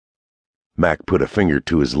Mac put a finger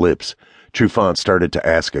to his lips. Trufant started to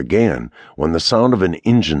ask again when the sound of an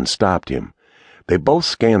engine stopped him. They both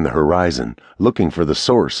scanned the horizon, looking for the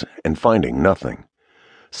source and finding nothing.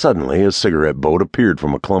 Suddenly, a cigarette boat appeared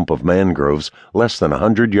from a clump of mangroves less than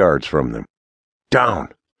 100 yards from them. "Down!"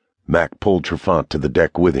 Mac pulled Trufant to the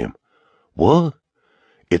deck with him. "What?"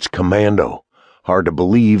 "It's Commando. Hard to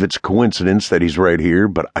believe it's coincidence that he's right here,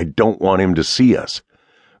 but I don't want him to see us."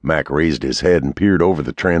 Mac raised his head and peered over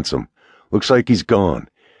the transom. "Looks like he's gone."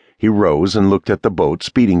 He rose and looked at the boat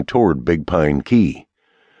speeding toward Big Pine Key.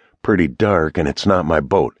 "Pretty dark, and it's not my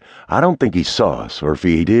boat. I don't think he saw us, or if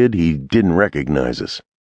he did, he didn't recognize us."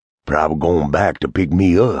 "Probably going back to pick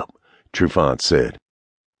me up," Trufant said.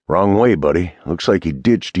 "Wrong way, buddy. Looks like he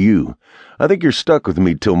ditched you. I think you're stuck with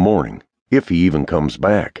me till morning, if he even comes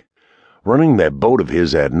back. Running that boat of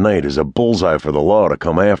his at night is a bullseye for the law to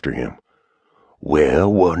come after him."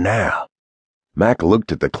 "Well, what now?" Mac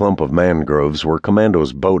looked at the clump of mangroves where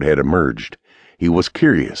Commando's boat had emerged. He was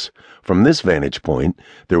curious. From this vantage point,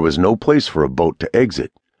 there was no place for a boat to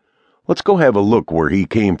exit. "Let's go have a look where he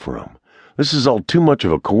came from. This is all too much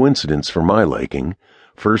of a coincidence for my liking.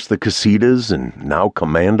 First the Casitas, and now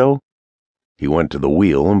Commando." He went to the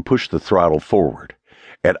wheel and pushed the throttle forward.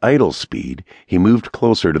 At idle speed, he moved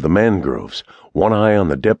closer to the mangroves, one eye on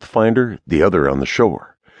the depth finder, the other on the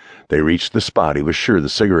shore. They reached the spot he was sure the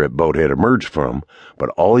cigarette boat had emerged from, but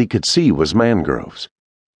all he could see was mangroves.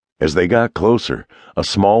 As they got closer, a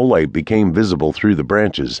small light became visible through the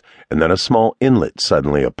branches, and then a small inlet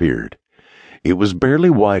suddenly appeared. It was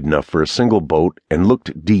barely wide enough for a single boat and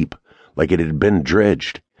looked deep, like it had been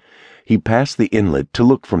dredged. He passed the inlet to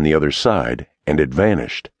look from the other side, and it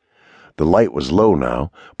vanished. The light was low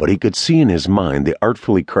now, but he could see in his mind the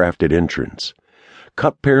artfully crafted entrance.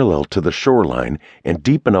 Cut parallel to the shoreline and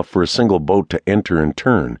deep enough for a single boat to enter and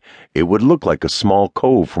turn, it would look like a small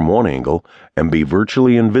cove from one angle and be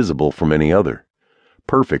virtually invisible from any other.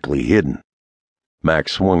 Perfectly hidden. Mac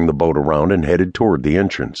swung the boat around and headed toward the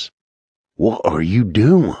entrance. "What are you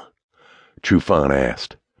doing?" Trufant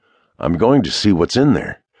asked. "I'm going to see what's in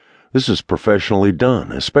there. This is professionally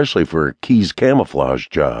done, especially for a Keys camouflage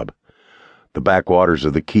job." The backwaters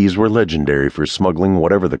of the Keys were legendary for smuggling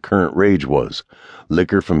whatever the current rage was: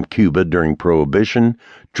 liquor from Cuba during Prohibition,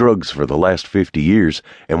 drugs for the last 50 years,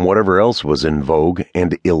 and whatever else was in vogue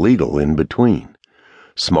and illegal in between.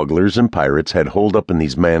 Smugglers and pirates had holed up in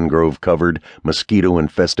these mangrove-covered,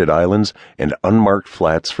 mosquito-infested islands and unmarked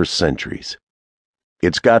flats for centuries.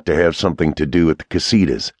 "It's got to have something to do with the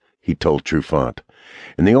Casitas," he told Trufant,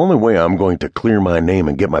 "and the only way I'm going to clear my name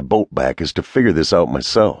and get my boat back is to figure this out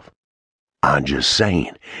myself." "I'm just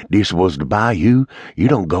saying, this was the bayou. You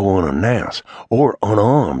don't go unannounced or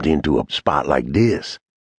unarmed into a spot like this."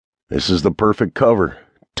 "This is the perfect cover.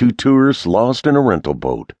 2 tourists lost in a rental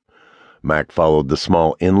boat." Mac followed the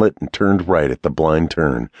small inlet and turned right at the blind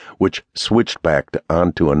turn, which switched back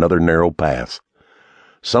onto another narrow path.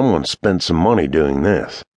 "Someone spent some money doing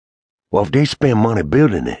this." "Well, if they spend money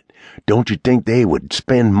building it, don't you think they would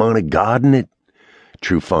spend money guarding it?"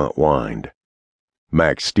 Trufant whined.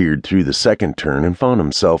 Mac steered through the second turn and found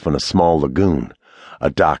himself in a small lagoon. A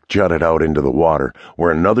dock jutted out into the water,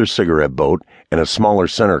 where another cigarette boat and a smaller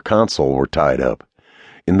center console were tied up.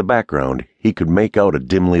 In the background, he could make out a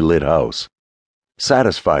dimly lit house.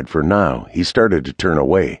 Satisfied for now, he started to turn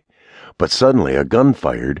away. But suddenly a gun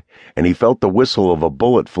fired, and he felt the whistle of a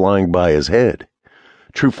bullet flying by his head.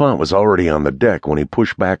 Trufant was already on the deck when he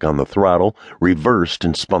pushed back on the throttle, reversed,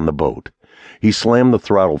 and spun the boat. He slammed the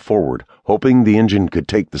throttle forward, hoping the engine could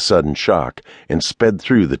take the sudden shock, and sped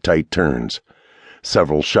through the tight turns.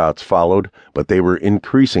 Several shots followed, but they were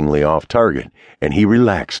increasingly off target, and he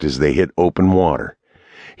relaxed as they hit open water.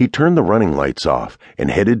 He turned the running lights off and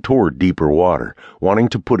headed toward deeper water, wanting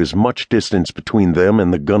to put as much distance between them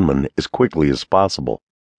and the gunman as quickly as possible.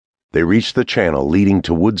 They reached the channel leading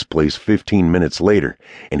to Wood's place 15 minutes later,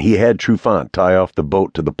 and he had Trufant tie off the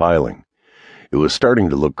boat to the piling. It was starting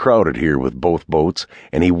to look crowded here with both boats,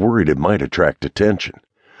 and he worried it might attract attention.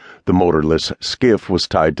 The motorless skiff was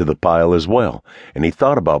tied to the pile as well, and he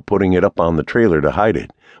thought about putting it up on the trailer to hide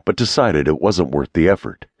it, but decided it wasn't worth the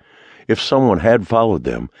effort. If someone had followed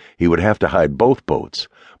them, he would have to hide both boats,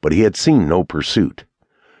 but he had seen no pursuit.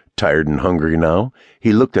 Tired and hungry now,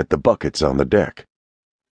 he looked at the buckets on the deck.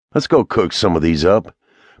 "Let's go cook some of these up.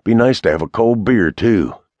 Be nice to have a cold beer,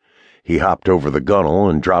 too." He hopped over the gunwale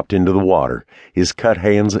and dropped into the water, his cut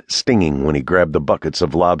hands stinging when he grabbed the buckets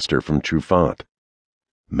of lobster from Trufant.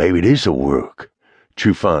 "Maybe this'll work,"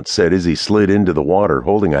 Trufant said as he slid into the water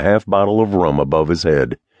holding a half bottle of rum above his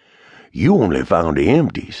head. "You only found the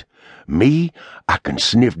empties. Me, I can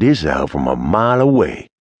sniff this out from a mile away."